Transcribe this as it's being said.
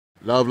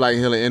Love, light, and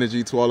healing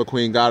energy to all the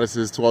queen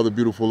goddesses, to all the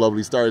beautiful,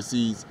 lovely star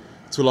seeds,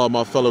 to all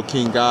my fellow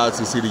king gods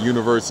who see the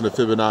universe and the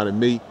Fibonacci in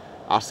me.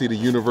 I see the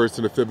universe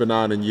and the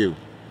Fibonacci in you.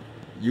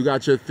 You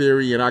got your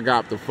theory and I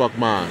got the fuck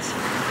mine.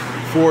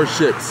 4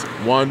 ships.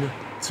 1,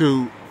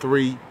 2,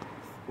 3.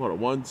 Hold on.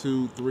 1,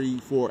 2, 3,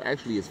 4.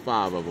 Actually, it's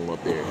 5 of them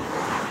up there.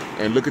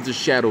 And look at the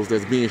shadows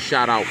that's being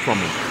shot out from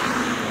them.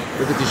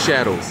 Look at the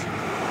shadows.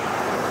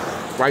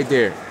 Right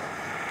there.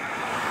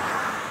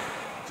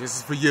 This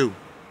is for you.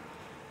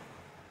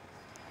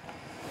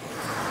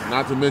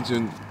 Not to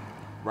mention,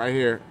 right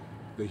here,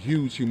 the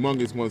huge,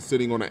 humongous one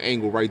sitting on an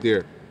angle right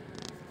there.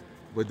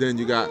 But then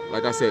you got,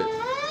 like I said,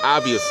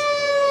 obvious.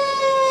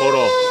 Hold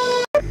on.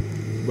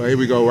 But here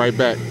we go, right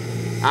back.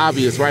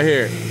 Obvious, right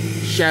here.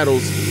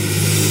 Shadows.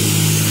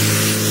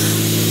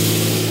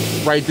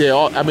 Right there.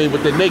 I mean,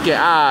 with the naked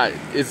eye,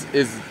 it's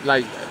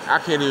like, I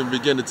can't even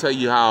begin to tell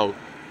you how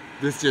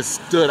this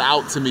just stood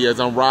out to me as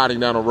I'm riding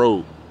down the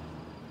road.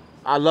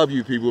 I love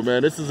you people,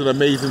 man. This is an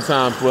amazing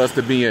time for us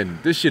to be in.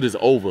 This shit is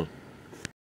over.